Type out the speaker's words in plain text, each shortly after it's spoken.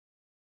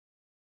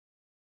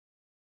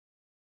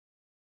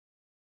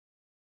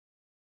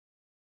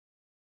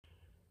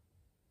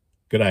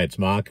G'day, it's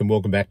Mark and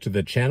welcome back to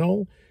the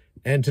channel.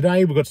 And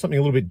today we've got something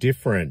a little bit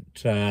different.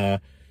 Chrysler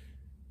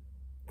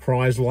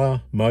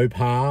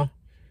Mopar,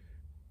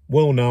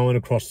 well known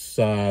across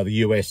the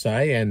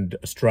USA and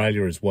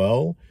Australia as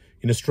well.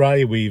 In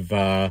Australia, we've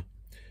had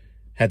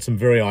some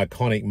very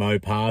iconic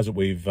Mopars that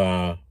we've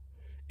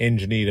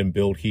engineered and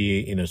built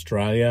here in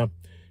Australia,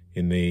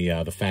 in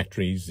the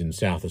factories in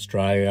South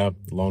Australia,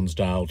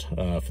 Lonsdale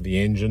for the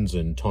engines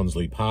and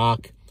Tonsley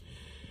Park.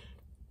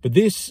 But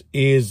this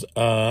is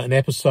an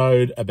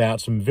episode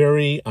about some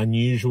very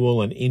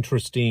unusual and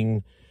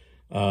interesting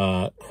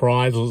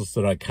Chryslers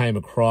that I came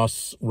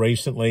across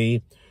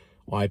recently.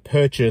 I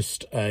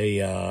purchased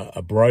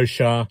a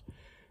brochure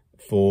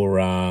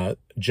for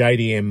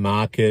JDM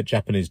market,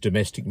 Japanese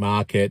domestic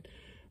market,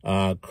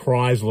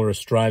 Chrysler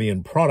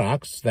Australian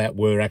products that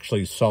were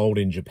actually sold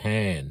in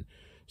Japan.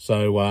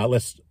 So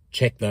let's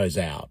check those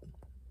out.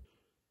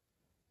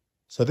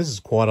 So this is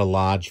quite a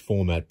large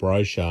format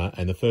brochure,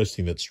 and the first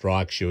thing that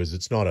strikes you is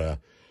it's not a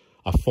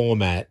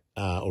format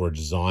or a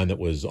design that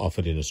was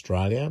offered in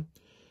Australia,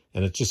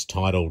 and it's just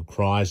titled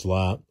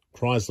Chrysler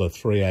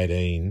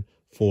 318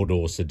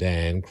 four-door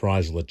sedan,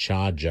 Chrysler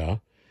Charger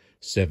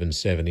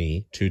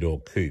 770 two-door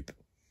coupe.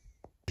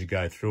 As you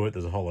go through it,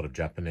 there's a whole lot of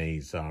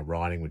Japanese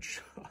writing, which,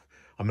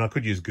 I mean, I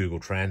could use Google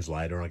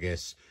Translator. I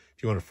guess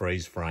if you want to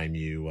freeze frame,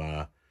 you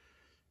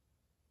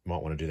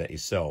might want to do that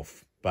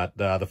yourself. But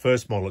the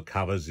first model it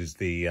covers is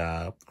the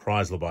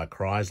Chrysler by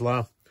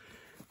Chrysler.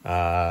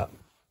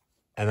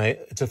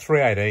 It's a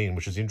 318,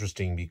 which is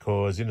interesting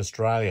because in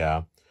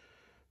Australia,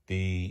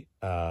 the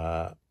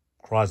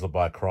Chrysler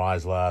by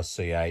Chrysler,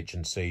 CH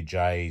and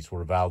CJs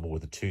were available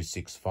with a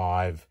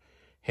 265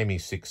 Hemi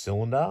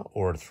 6-cylinder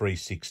or a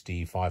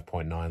 360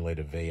 5.9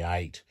 litre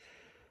V8.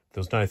 There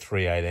was no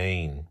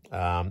 318.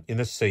 In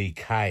the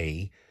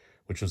CK,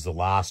 which was the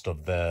last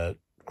of the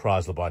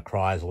Chrysler by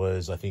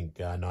Chryslers, I think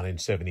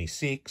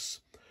 1976.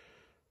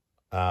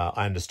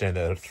 I understand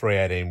that a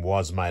 318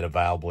 was made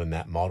available in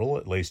that model,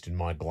 at least in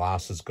my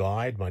glasses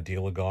guide, my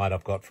dealer guide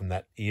I've got from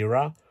that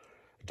era.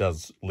 It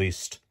does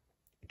list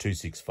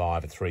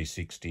 265, a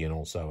 360 and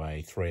also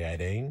a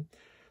 318.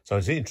 So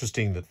it's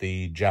interesting that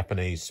the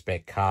Japanese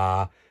spec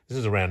car, this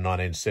is around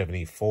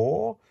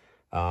 1974,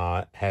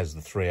 has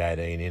the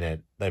 318 in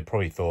it. They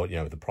probably thought,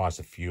 with the price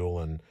of fuel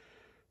and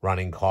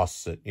running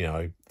costs that,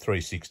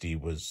 360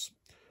 was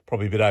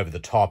probably a bit over the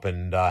top,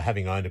 and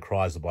having owned a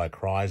Chrysler by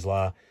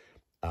Chrysler,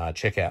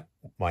 check out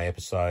my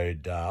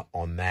episode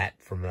on that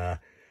from a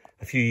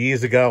few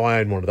years ago. I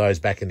owned one of those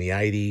back in the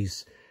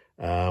 80s.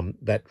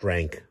 That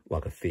drank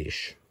like a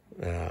fish.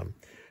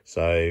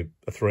 So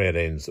a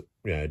 318's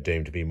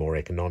deemed to be more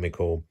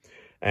economical.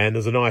 And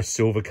there's a nice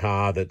silver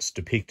car that's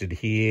depicted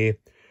here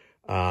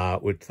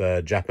with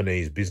the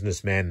Japanese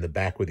businessman in the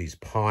back with his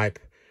pipe,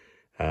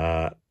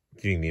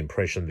 giving the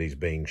impression that he's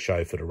being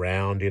chauffeured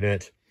around in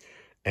it.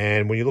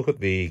 And when you look at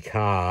the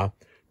car,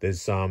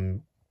 there's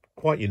some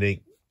quite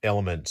unique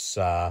elements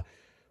on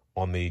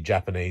the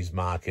Japanese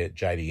market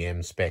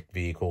JDM spec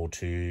vehicle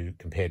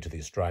compared to the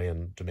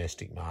Australian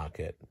domestic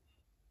market.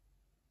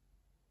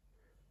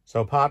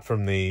 So apart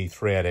from the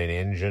 318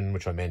 engine,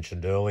 which I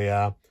mentioned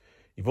earlier,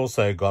 you've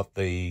also got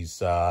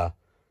these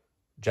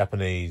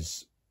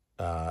Japanese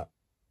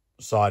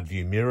side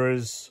view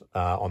mirrors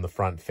on the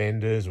front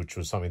fenders, which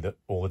was something that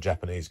all the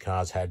Japanese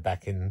cars had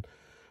back in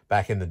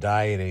the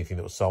day, and anything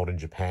that was sold in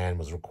Japan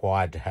was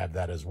required to have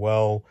that as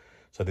well.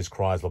 So this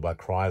Chrysler by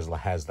Chrysler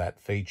has that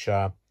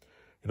feature.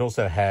 It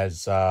also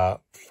has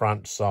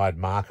front side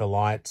marker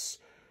lights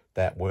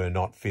that were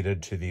not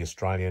fitted to the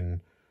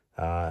Australian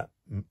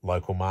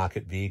local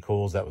market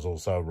vehicles. That was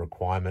also a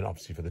requirement,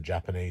 obviously, for the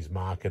Japanese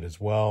market as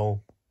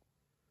well.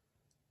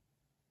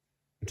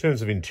 In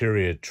terms of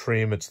interior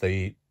trim, it's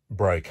the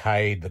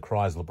brocade, the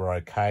Chrysler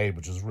brocade,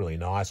 which is really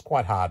nice,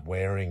 quite hard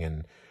wearing,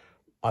 and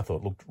I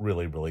thought it looked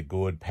really, really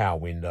good. Power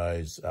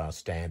windows,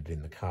 standard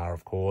in the car,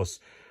 of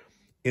course.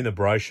 In the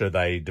brochure,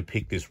 they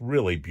depict this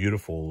really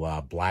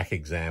beautiful black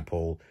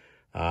example.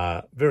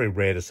 Very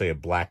rare to see a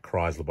black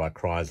Chrysler by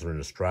Chrysler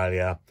in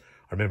Australia.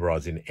 I remember I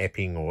was in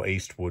Epping or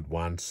Eastwood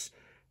once,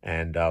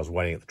 and I was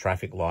waiting at the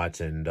traffic lights,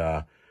 and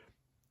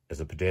as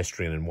a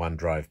pedestrian, and one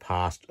drove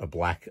past a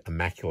black,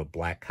 immaculate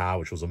black car,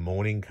 which was a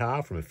mourning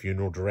car from a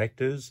funeral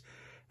director's.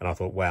 And I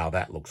thought, wow,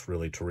 that looks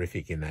really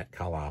terrific in that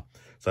colour.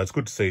 So it's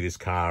good to see this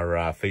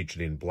car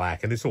featured in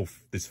black. And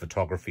this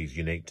photography is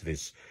unique to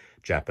this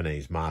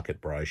Japanese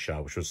market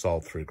brochure, which was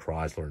sold through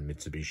Chrysler and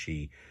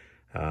Mitsubishi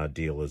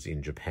dealers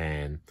in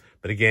Japan.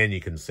 But again, you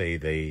can see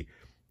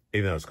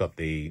even though it's got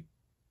the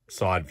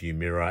side view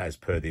mirror as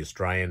per the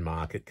Australian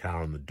market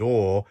car on the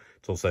door,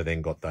 it's also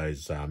then got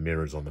those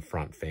mirrors on the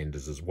front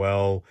fenders as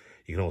well.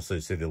 You can also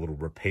see the little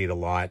repeater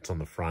lights on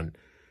the front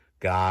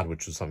guard,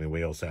 which was something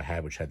we also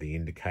had, which had the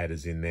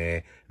indicators in there.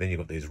 And then you've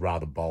got these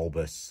rather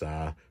bulbous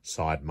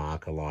side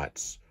marker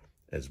lights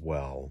as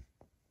well.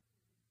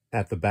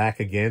 At the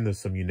back, again, there's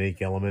some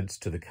unique elements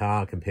to the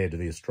car compared to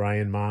the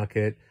Australian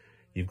market.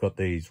 You've got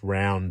these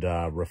round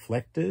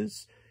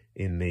reflectors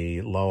in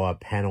the lower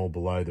panel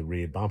below the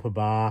rear bumper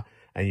bar,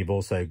 and you've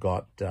also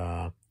got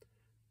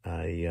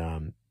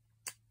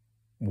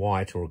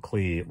white or a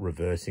clear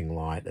reversing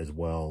light as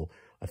well.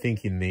 I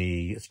think in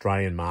the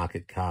Australian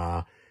market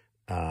car,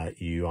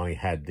 you only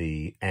had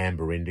the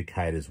amber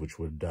indicators, which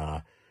would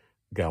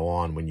go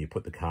on when you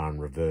put the car in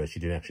reverse.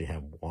 You didn't actually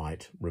have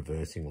white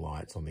reversing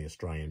lights on the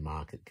Australian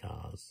market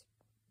cars.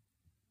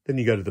 Then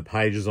you go to the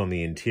pages on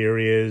the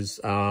interiors.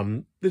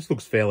 This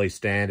looks fairly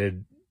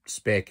standard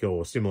spec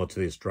or similar to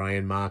the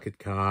Australian market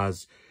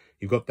cars.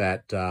 You've got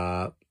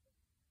that,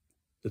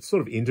 it's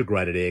sort of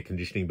integrated air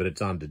conditioning, but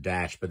it's under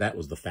dash, but that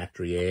was the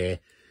factory air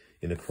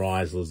in the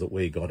Chryslers that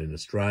we got in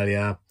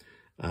Australia.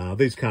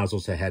 These cars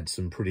also had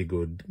some pretty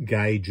good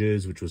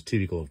gauges, which was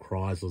typical of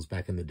Chryslers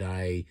back in the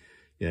day.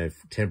 You know,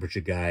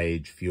 temperature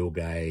gauge, fuel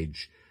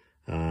gauge,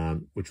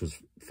 which was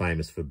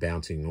famous for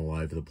bouncing all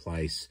over the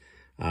place.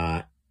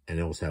 And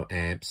also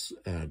amps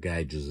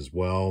gauges as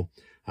well.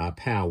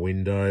 Power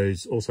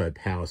windows, also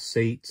power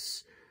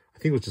seats. I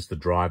think it was just the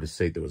driver's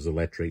seat that was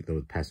electric.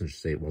 The passenger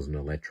seat wasn't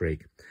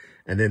electric.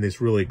 And then this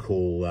really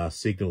cool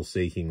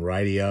signal-seeking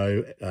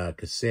radio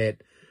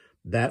cassette.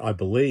 That, I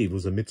believe,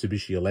 was a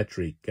Mitsubishi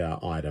Electric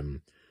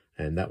item.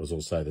 And that was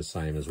also the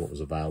same as what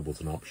was available as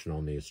an option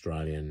on the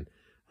Australian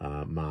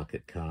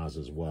market cars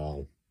as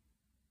well.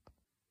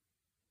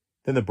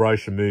 Then the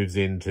brochure moves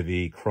into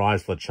the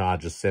Chrysler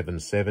Charger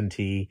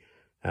 770.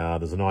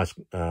 There's a nice,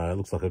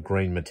 looks like a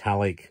green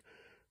metallic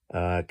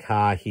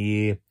car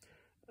here.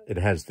 It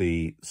has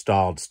the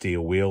styled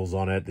steel wheels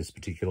on it, this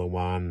particular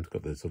one. It's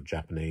got the sort of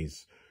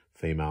Japanese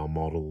female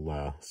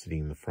model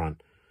sitting in the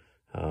front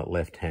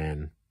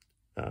left-hand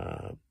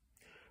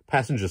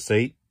passenger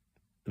seat,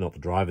 not the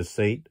driver's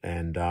seat,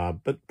 and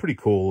but pretty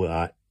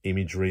cool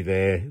imagery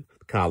there.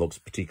 The car looks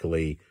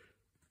particularly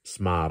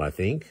smart, I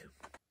think.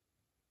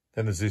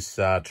 Then there's this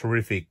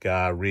terrific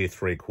rear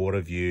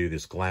three-quarter view,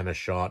 this glamour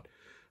shot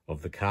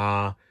of the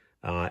car.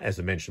 As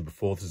I mentioned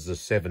before, this is a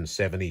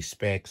 770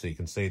 spec, so you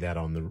can see that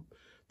on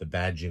the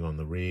badging on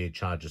the rear,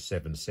 Charger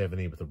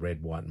 770 with the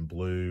red, white and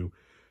blue.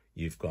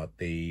 You've got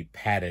the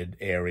padded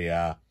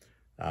area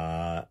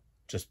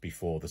just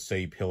before the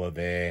C-pillar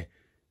there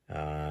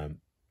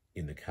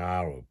in the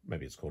car, or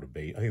maybe it's called a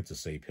B. I think it's a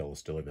C-pillar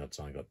still, even though it's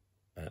only got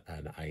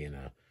an A and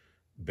a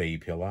B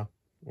pillar,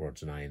 or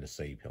it's an A and a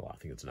C pillar. I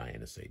think it's an A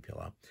and a C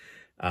pillar.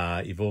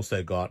 You've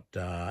also got,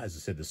 as I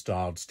said, the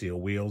styled steel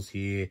wheels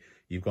here.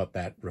 You've got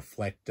that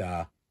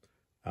reflector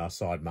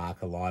side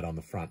marker light on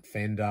the front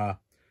fender,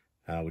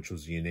 which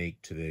was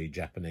unique to the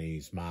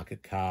Japanese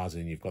market cars.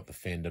 And you've got the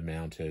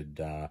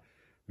fender-mounted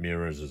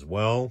mirrors as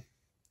well.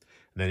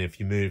 And then if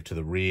you move to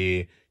the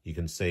rear, you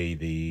can see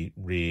the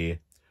rear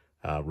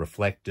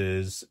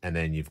reflectors, and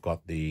then you've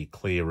got the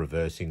clear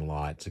reversing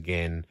lights.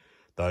 Again,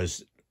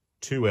 those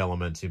two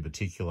elements in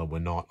particular were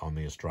not on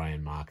the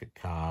Australian market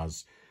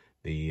cars.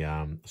 The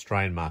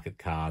Australian market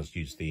cars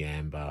use the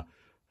amber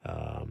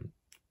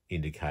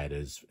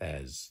indicators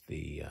as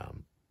the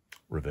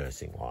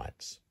reversing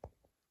lights.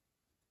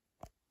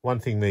 One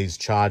thing these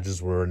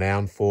Chargers were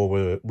renowned for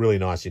were really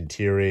nice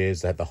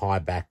interiors. They had the high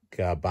back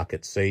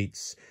bucket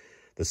seats,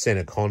 the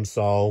center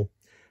console.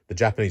 The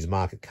Japanese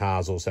market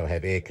cars also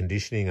have air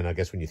conditioning, and I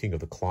guess when you think of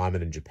the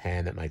climate in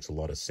Japan, that makes a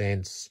lot of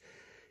sense.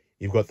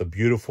 You've got the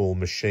beautiful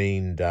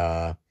machined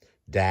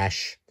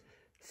dash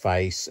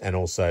face and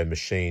also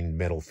machined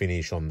metal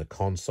finish on the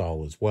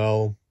console as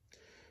well.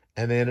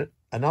 And then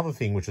another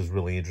thing which is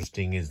really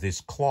interesting is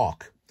this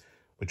clock,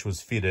 which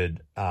was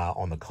fitted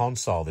on the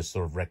console, this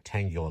sort of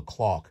rectangular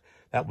clock.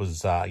 That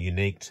was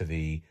unique to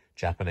the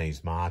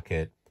Japanese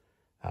market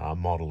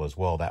model as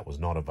well. That was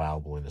not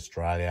available in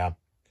Australia.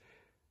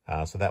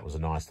 So that was a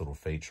nice little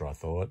feature, I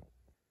thought.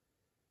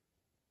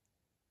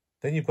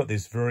 Then you've got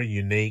this very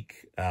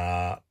unique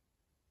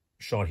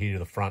shot here to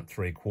the front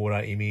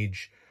three-quarter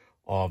image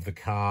of the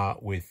car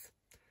with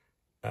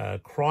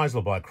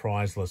Chrysler by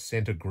Chrysler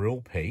center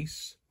grille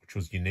piece, which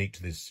was unique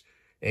to this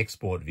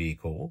export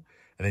vehicle.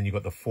 And then you've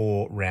got the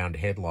 4 round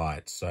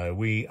headlights. So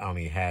we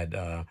only had,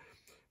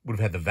 would have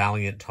had the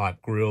Valiant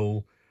type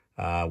grille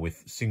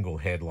with single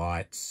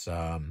headlights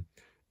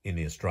in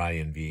the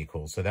Australian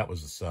vehicle. So that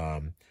was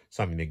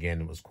something, again,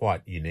 that was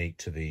quite unique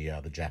to the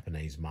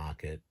Japanese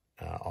market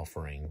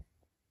offering.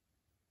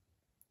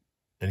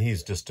 And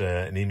here's just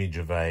an image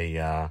of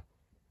a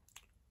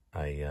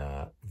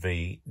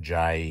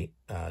VJ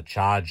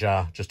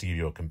Charger, just to give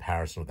you a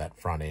comparison with that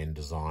front end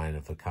design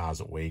of the cars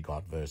that we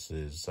got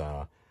versus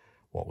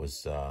what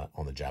was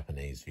on the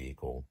Japanese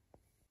vehicle.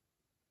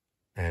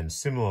 And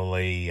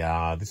similarly,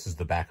 this is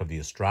the back of the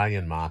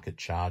Australian market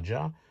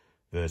Charger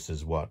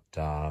versus what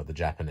the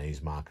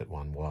Japanese market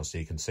one was. So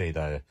you can see,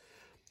 though,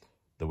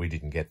 that we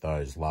didn't get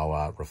those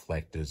lower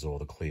reflectors or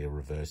the clear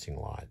reversing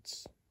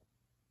lights.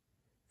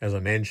 As I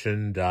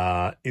mentioned,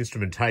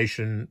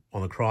 instrumentation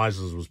on the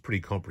Chryslers was pretty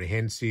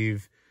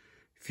comprehensive.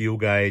 Fuel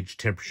gauge,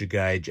 temperature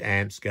gauge,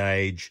 amps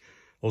gauge.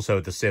 Also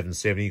at the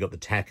 770, you got the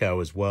tacho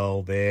as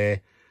well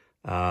there.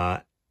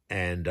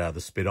 And the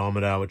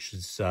speedometer, which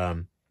is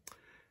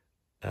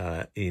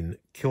in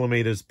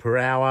kilometers per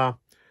hour.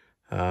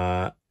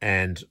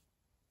 And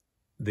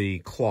the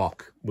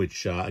clock,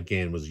 which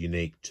again was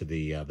unique to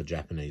the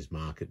Japanese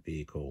market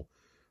vehicle.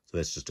 So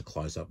that's just a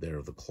close-up there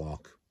of the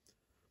clock.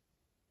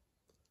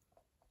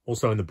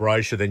 Also in the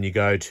brochure, then you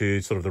go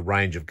to sort of the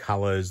range of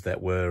colours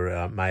that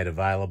were made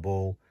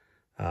available.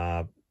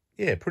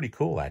 Yeah, pretty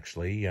cool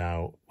actually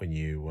when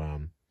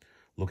you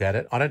look at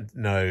it. I don't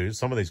know,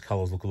 some of these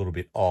colours look a little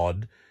bit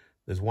odd.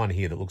 There's one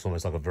here that looks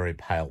almost like a very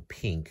pale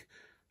pink.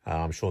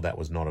 I'm sure that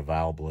was not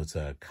available as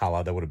a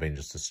colour. That would have been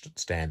just a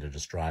standard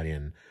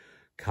Australian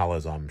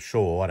colours, I'm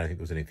sure. I don't think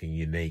there was anything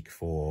unique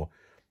for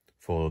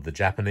the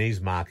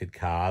Japanese market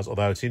cars,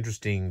 although it's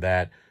interesting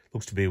that it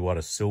looks to be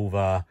a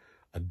silver,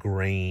 a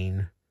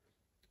green,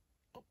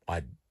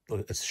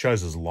 it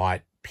shows as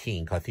light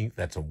pink. I think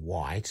that's a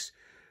white,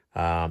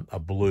 a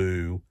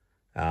blue,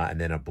 and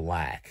then a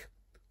black.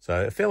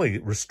 So a fairly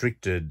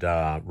restricted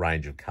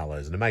range of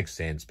colours, and it makes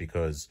sense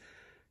because,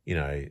 you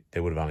know,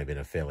 there would have only been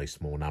a fairly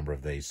small number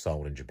of these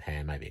sold in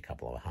Japan, maybe a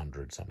couple of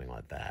hundred, something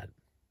like that.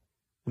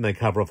 And they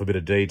cover off a bit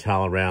of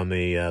detail around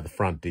the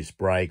front disc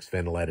brakes,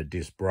 ventilated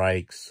disc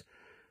brakes,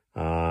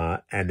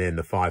 and then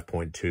the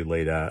 5.2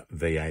 litre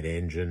V8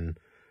 engine,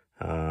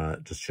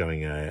 just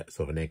showing a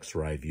sort of an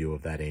X-ray view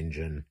of that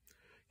engine.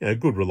 You know,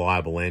 good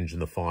reliable engine,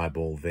 the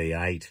Fireball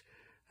V8,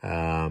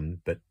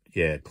 but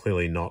yeah,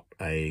 clearly not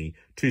a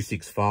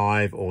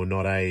 265 or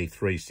not a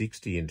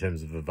 360 in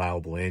terms of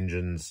available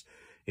engines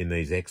in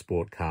these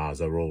export cars.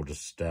 They were all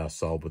just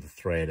sold with a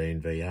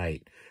 318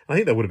 V8. I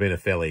think that would have been a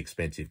fairly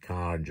expensive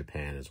car in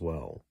Japan as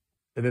well.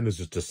 And then there's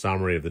just a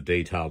summary of the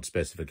detailed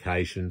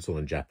specifications, all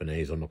in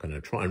Japanese. I'm not going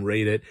to try and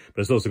read it,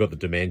 but it's also got the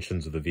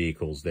dimensions of the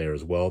vehicles there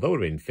as well. That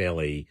would have been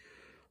fairly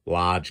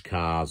large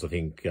cars, I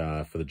think,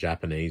 for the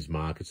Japanese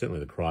market. Certainly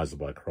the Chrysler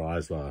by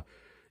Chrysler,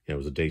 you know,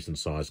 was a decent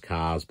sized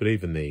cars, but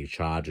even the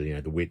Charger, you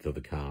know, the width of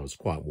the car was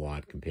quite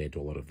wide compared to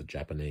a lot of the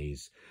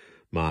Japanese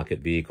market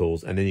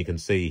vehicles. And then you can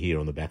see here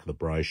on the back of the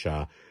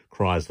brochure,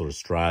 Chrysler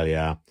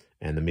Australia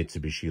and the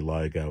Mitsubishi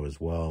logo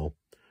as well.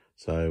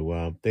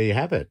 So there you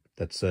have it.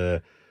 That's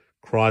a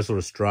Chrysler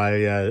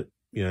Australia,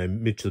 you know,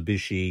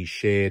 Mitsubishi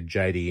shared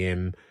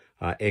JDM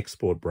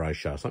export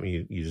brochure,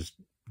 something you just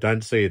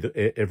don't see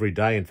every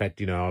day. In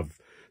fact, you know,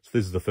 so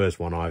this is the first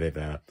one I've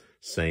ever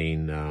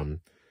seen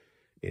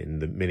in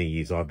the many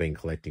years I've been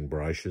collecting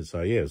brochures.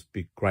 So yeah, it's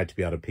great to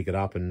be able to pick it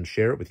up and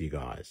share it with you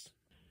guys.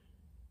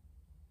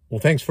 Well,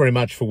 thanks very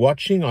much for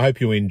watching. I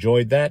hope you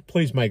enjoyed that.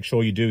 Please make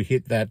sure you do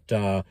hit that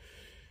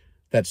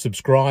that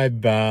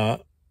subscribe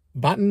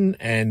button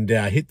and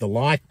hit the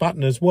like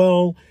button as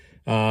well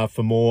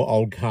for more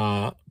old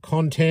car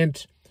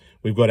content.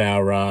 We've got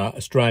our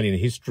Australian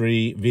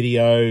history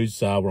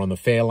videos. We're on the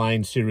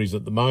Fairlane series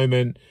at the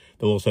moment.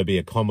 There'll also be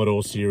a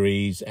Commodore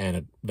series and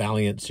a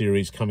Valiant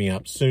series coming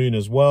up soon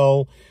as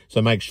well.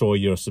 So make sure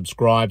you're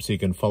subscribed so you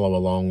can follow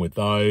along with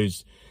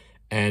those.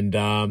 And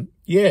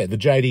yeah, the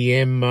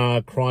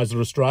JDM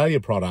Chrysler Australia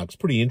products,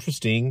 pretty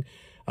interesting.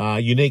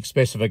 Unique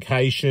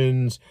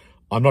specifications.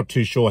 I'm not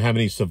too sure how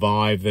many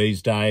survive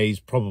these days.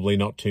 Probably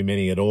not too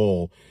many at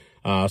all.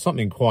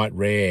 Something quite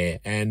rare.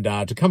 And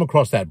to come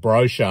across that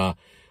brochure,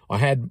 I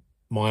had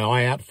my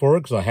eye out for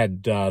it because I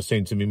had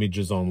seen some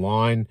images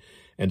online.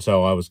 And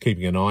so I was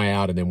keeping an eye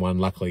out, and then one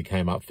luckily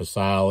came up for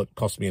sale. It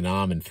cost me an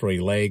arm and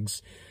 3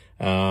 legs.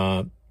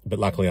 But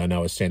luckily I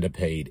know a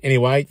centipede.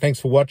 Anyway, thanks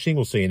for watching.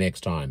 We'll see you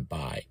next time.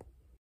 Bye.